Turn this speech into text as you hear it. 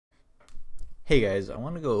Hey guys, I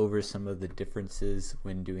want to go over some of the differences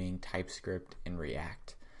when doing TypeScript in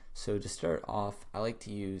React. So to start off, I like to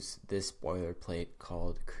use this boilerplate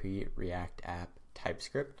called Create React App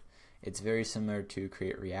TypeScript. It's very similar to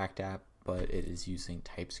Create React App, but it is using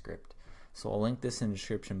TypeScript. So I'll link this in the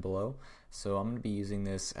description below. So I'm going to be using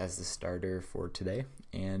this as the starter for today,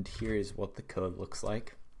 and here is what the code looks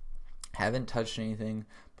like. Haven't touched anything,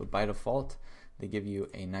 but by default they give you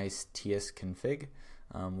a nice TS config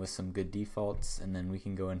with some good defaults, and then we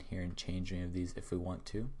can go in here and change any of these if we want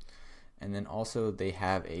to. And then also they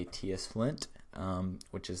have a TS lint,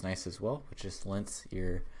 which is nice as well, which just lints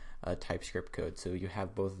your TypeScript code. So you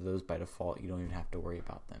have both of those by default. You don't even have to worry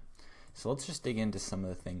about them. So let's just dig into some of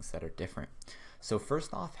the things that are different. So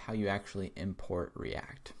first off, how you actually import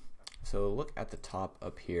React. So look at the top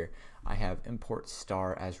up here. I have import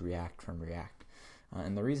star as React from React.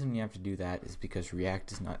 And the reason you have to do that is because React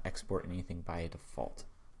does not export anything by default.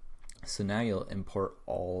 So now you'll import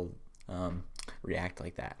all React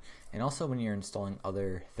like that. And also when you're installing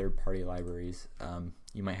other third-party libraries,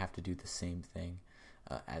 you might have to do the same thing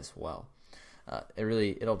as well.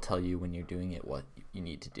 It'll tell you when you're doing it what you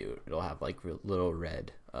need to do. It'll have like little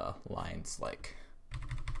red lines, like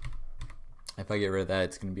if I get rid of that,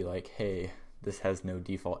 it's going to be like, hey, this has no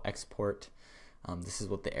default export. This is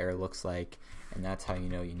what the error looks like, and that's how you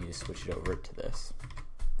know you need to switch it over to this.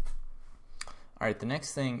 Alright, the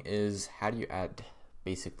next thing is how do you add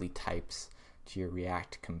basically types to your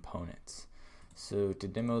React components. So to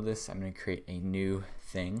demo this, I'm going to create a new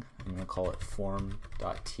thing. I'm going to call it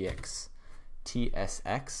form.tsx,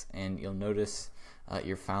 and you'll notice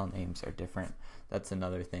your file names are different. That's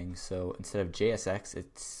another thing. So instead of JSX,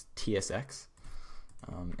 it's TSX,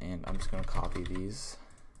 and I'm just going to copy these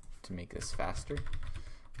to make this faster,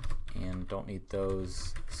 and don't need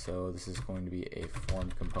those, so this is going to be a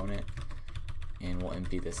form component, and we'll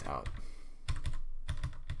empty this out.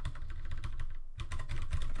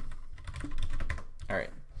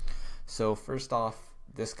 Alright, so first off,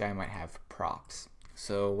 this guy might have props.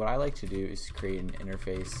 So what I like to do is create an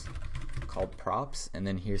interface called props, and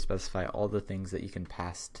then here specify all the things that you can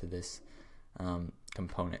pass to this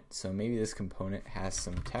component. So maybe this component has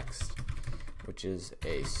some text, which is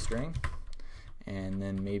a string, and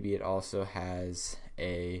then maybe it also has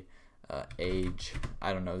a age,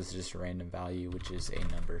 I don't know, this is just a random value, which is a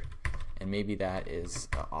number, and maybe that is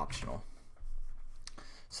optional.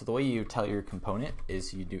 So the way you tell your component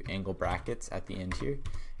is you do angle brackets at the end here,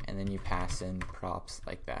 and then you pass in props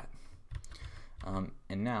like that. I'm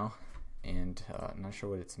not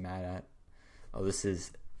sure what it's mad at. Oh, this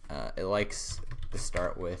is it likes to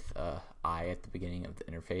start with I at the beginning of the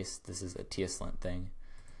interface. This is a TSLint thing,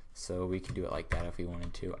 so we can do it like that if we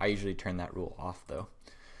wanted to. I usually turn that rule off though.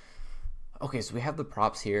 Okay, so we have the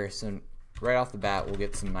props here. So right off the bat, we'll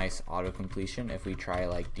get some nice auto completion if we try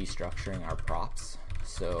like destructuring our props.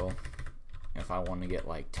 So if I want to get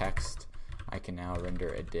like text, I can now render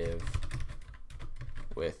a div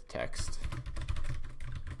with text.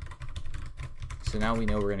 So now we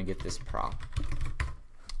know we're going to get this prop.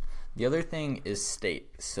 The other thing is state.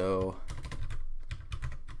 So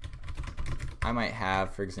I might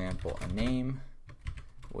have, for example, a name,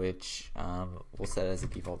 which we'll set as a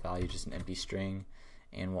default value, just an empty string,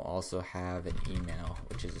 and we'll also have an email,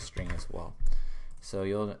 which is a string as well. So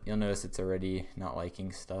you'll notice it's already not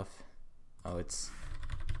liking stuff. Oh, it's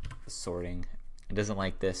sorting. It doesn't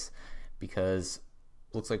like this because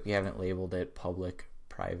it looks like we haven't labeled it public,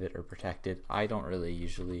 private, or protected. I don't really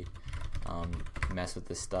usually mess with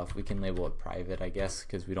this stuff. We can label it private, I guess,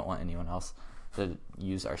 because we don't want anyone else to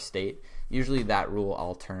use our state. Usually that rule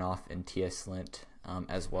I'll turn off in TSLint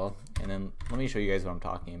as well. And then let me show you guys what I'm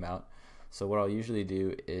talking about. So what I'll usually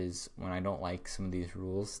do is when I don't like some of these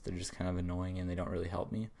rules, they're just kind of annoying and they don't really help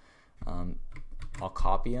me, I'll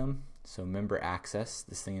copy them. So member access,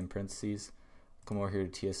 this thing in parentheses, come over here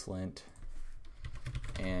to TSLint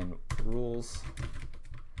and rules,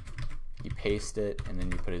 you paste it, and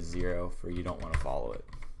then you put a 0 for you don't want to follow it.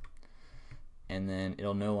 And then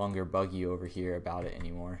it'll no longer bug you over here about it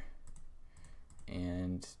anymore.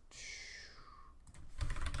 And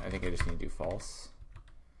I think I just need to do false.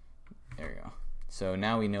 There we go. So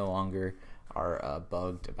now we no longer are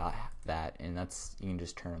bugged about that, and that's, you can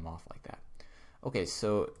just turn them off like that. Okay,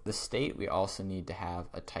 so the state we also need to have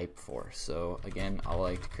a type for. So again, I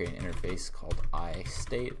like to create an interface called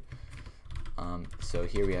iState. So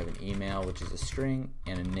here we have an email, which is a string,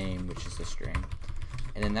 and a name, which is a string.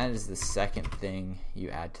 And then that is the second thing you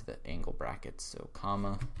add to the angle brackets. So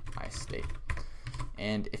comma, iState.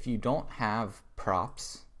 And if you don't have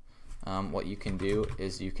props, what you can do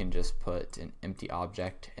is you can just put an empty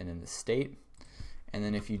object and then the state, And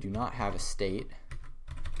then if you do not have a state,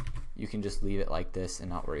 you can just leave it like this and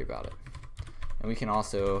not worry about it. And we can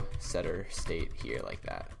also set our state here like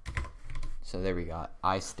that. So there we got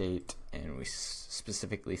iState, and we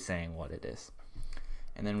specifically saying what it is.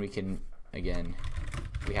 And then we can, again,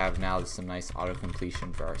 we have now some nice auto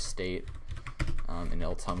completion for our state, and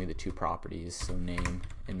it'll tell me the two properties, so name,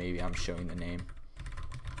 and maybe I'm showing the name.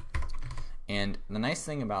 And the nice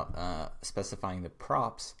thing about specifying the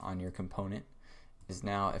props on your component is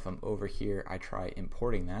now if I'm over here, I try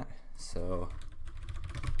importing that. So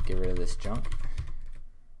get rid of this junk.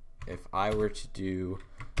 If I were to do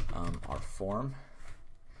our form,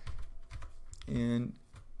 and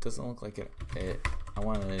it doesn't look like it I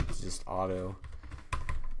wanted to just auto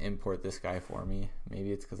import this guy for me.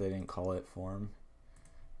 Maybe it's because I didn't call it form.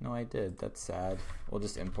 No, I did. That's sad. We'll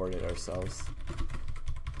just import it ourselves.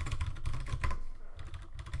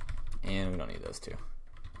 And we don't need those two.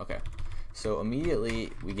 Okay. So immediately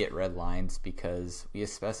we get red lines because we have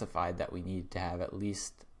specified that we need to have at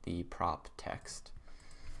least the prop text.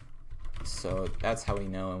 So that's how we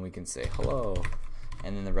know, and we can say hello,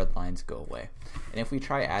 and then the red lines go away. And if we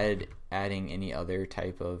try adding any other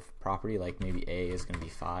type of property, like maybe A is going to be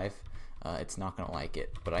 5, it's not going to like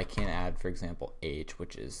it. But I can add, for example, age,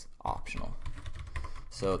 which is optional.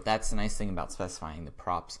 So that's the nice thing about specifying the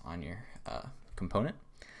props on your component.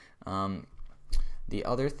 The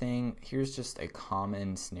other thing, here's just a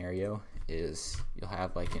common scenario, is you'll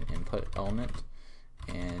have like an input element,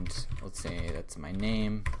 and let's say that's my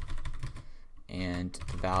name, and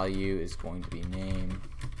the value is going to be name,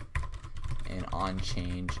 and on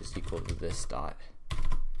change is equal to this dot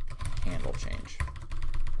handle change.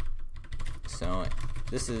 So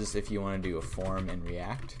this is if you want to do a form in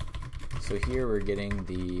React. So here we're getting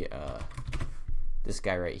the this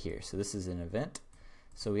guy right here. So this is an event.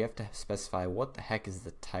 So we have to specify what the heck is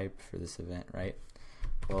the type for this event, right?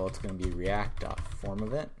 Well, it's going to be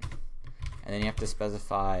react.formEvent, and then you have to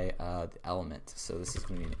specify the element. So this is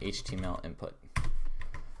going to be an HTML input.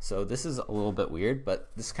 So this is a little bit weird,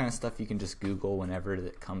 but this kind of stuff you can just Google whenever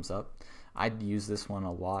it comes up. I'd use this one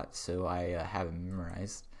a lot, so I have it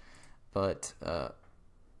memorized. But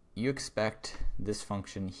you expect this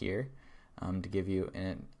function here to give you,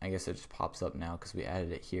 and I guess it just pops up now because we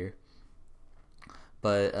added it here.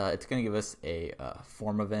 But it's going to give us a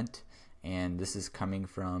form event, and this is coming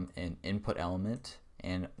from an input element.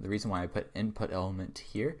 And the reason why I put input element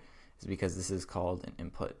here is because this is called an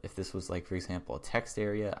input. If this was like, for example, a text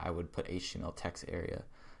area, I would put HTML text area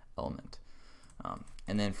element.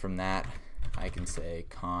 And then from that, I can say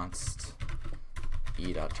const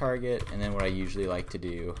e.target, and then what I usually like to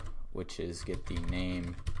do, which is get the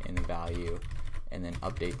name and the value, and then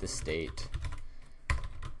update the state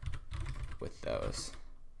with those.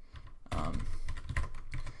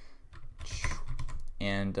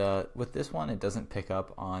 With this one, it doesn't pick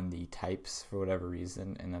up on the types for whatever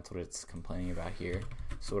reason, and that's what it's complaining about here.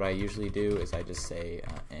 So what I usually do is I just say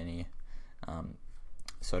any,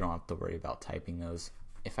 so I don't have to worry about typing those.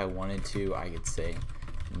 If I wanted to, I could say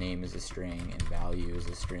name is a string and value is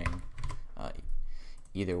a string.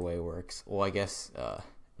 Either way works. Well, I guess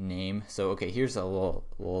name. So okay, here's a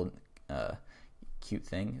little cute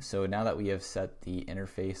thing. So now that we have set the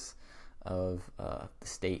interface of the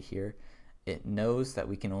state here, it knows that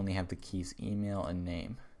we can only have the keys email and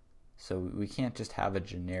name. So we can't just have a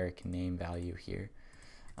generic name value here.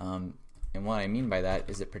 And what I mean by that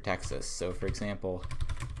is it protects us. So for example,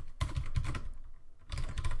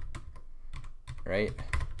 right?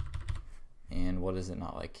 And what is it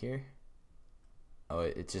not like here? Oh,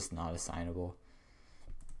 it's just not assignable.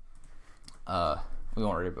 We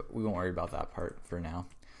won't worry about that part for now.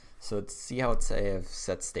 So let's see how it's say I've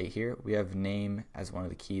set state here. We have name as one of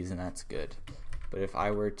the keys, and that's good. But if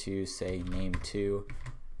I were to say name2,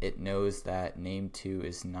 it knows that name2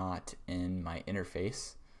 is not in my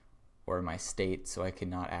interface or my state, so I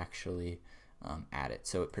cannot actually add it.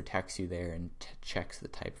 So it protects you there and checks the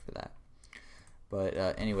type for that. But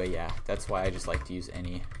anyway, yeah, that's why I just like to use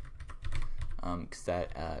any, because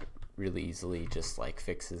that really easily just like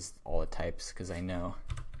fixes all the types, because I know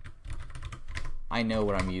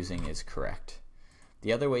what I'm using is correct.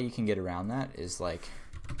 The other way you can get around that is like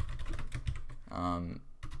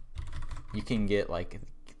you can get like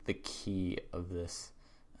the key of this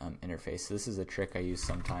interface. So this is a trick I use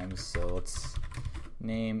sometimes. So let's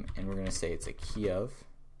name, and we're going to say it's a key of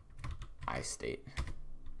iState.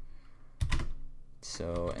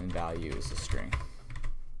 So, and value is a string.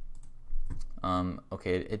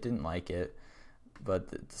 Okay, it didn't like it, but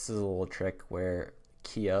this is a little trick where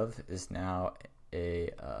key of is now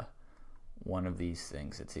a one of these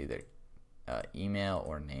things. It's either email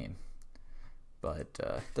or name. but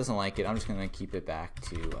doesn't like it. I'm just going to keep it back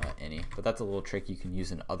to any. But that's a little trick you can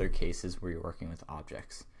use in other cases where you're working with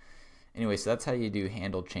objects. Anyway, so that's how you do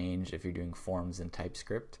handle change if you're doing forms in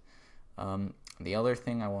TypeScript. The other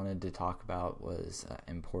thing I wanted to talk about was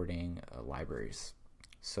importing libraries.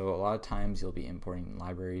 So a lot of times you'll be importing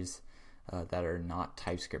libraries that are not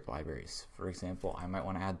TypeScript libraries. For example, I might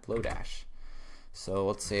want to add Lodash. So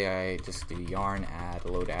let's say I just do yarn add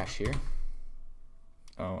Lodash here.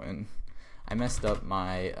 Oh, and I messed up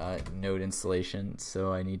my node installation,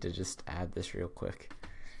 so I need to just add this real quick.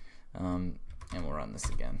 And we'll run this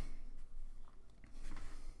again.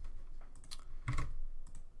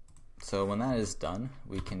 So when that is done,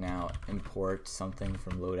 we can now import something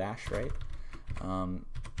from Lodash, right?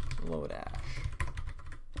 Lodash.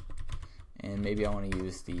 And maybe I want to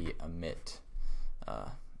use the emit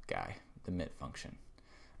guy, the emit function.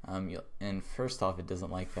 And first off, it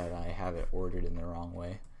doesn't like that I have it ordered in the wrong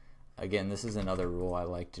way. Again, this is another rule I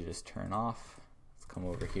like to just turn off. Let's come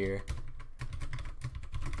over here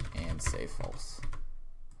and say false.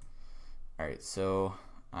 Alright, so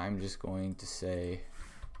I'm just going to say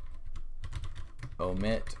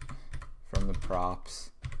omit from the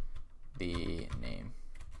props the name,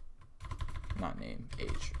 not name,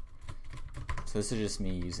 age. So this is just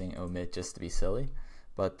me using omit just to be silly,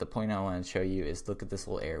 but the point I want to show you is look at this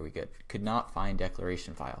little error we get. Could not find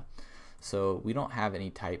declaration file. So we don't have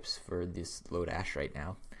any types for this Lodash right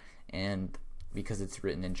now, and because it's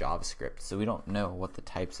written in JavaScript, so we don't know what the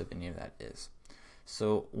types of any of that is.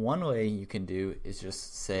 So one way you can do is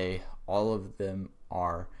just say all of them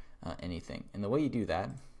are anything, and the way you do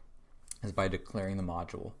that is by declaring the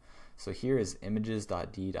module. So here is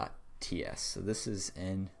images.d.ts. So this is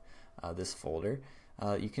in this folder.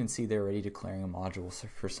 You can see they're already declaring a module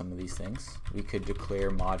for some of these things. We could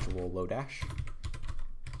declare module Lodash,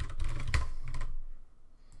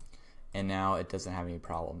 and now it doesn't have any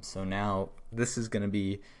problems. So now this is going to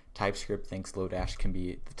be TypeScript thinks Lodash can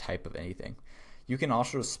be the type of anything. You can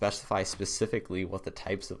also specify specifically what the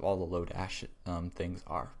types of all the Lodash things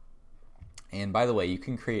are. And by the way, you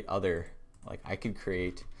can create other, like I could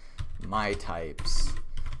create my types.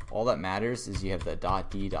 All that matters is you have the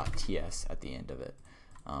 .d.ts at the end of it.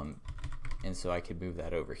 And so I could move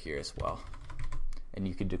that over here as well. And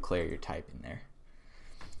you could declare your type in there.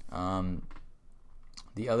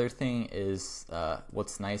 The other thing is,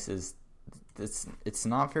 what's nice is it's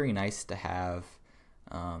not very nice to have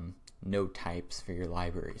no types for your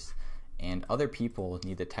libraries. And other people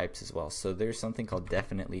need the types as well. So there's something called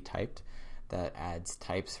definitely typed that adds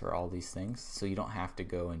types for all these things. So you don't have to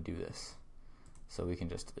go and do this. So we can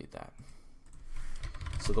just delete that.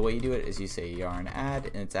 So the way you do it is you say yarn add,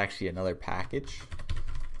 and it's actually another package.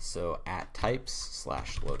 So at types /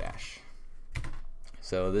 Lodash.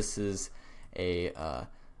 So this is a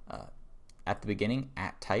at the beginning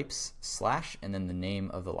at types / and then the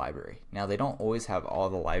name of the library. Now they don't always have all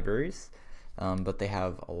the libraries, but they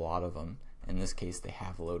have a lot of them. In this case, they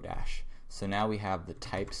have Lodash. So now we have the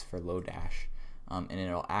types for Lodash, and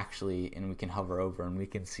it'll actually, and we can hover over and we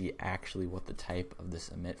can see actually what the type of this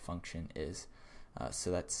emit function is. So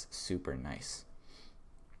that's super nice.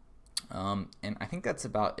 And I think that's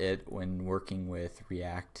about it when working with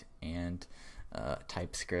React and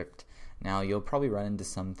TypeScript. Now you'll probably run into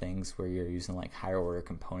some things where you're using like higher order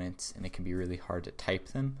components and it can be really hard to type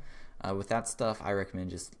them. With that stuff, I recommend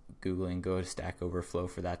just Googling, go to Stack Overflow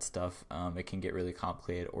for that stuff. It can get really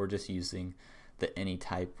complicated, or just using the any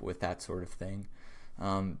type with that sort of thing.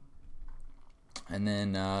 And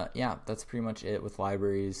then, yeah, that's pretty much it with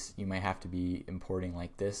libraries. You might have to be importing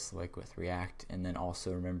like this, like with React, and then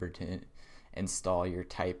also remember to install your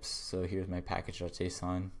types. So here's my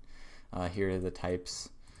package.json. Here are the types,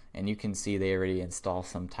 and you can see they already install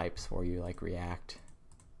some types for you, like React.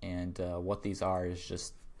 And what these are is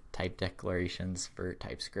just type declarations for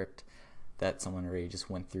TypeScript that someone already just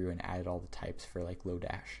went through and added all the types for like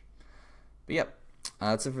Lodash. But yep,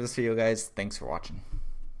 that's it for this video, guys. Thanks for watching.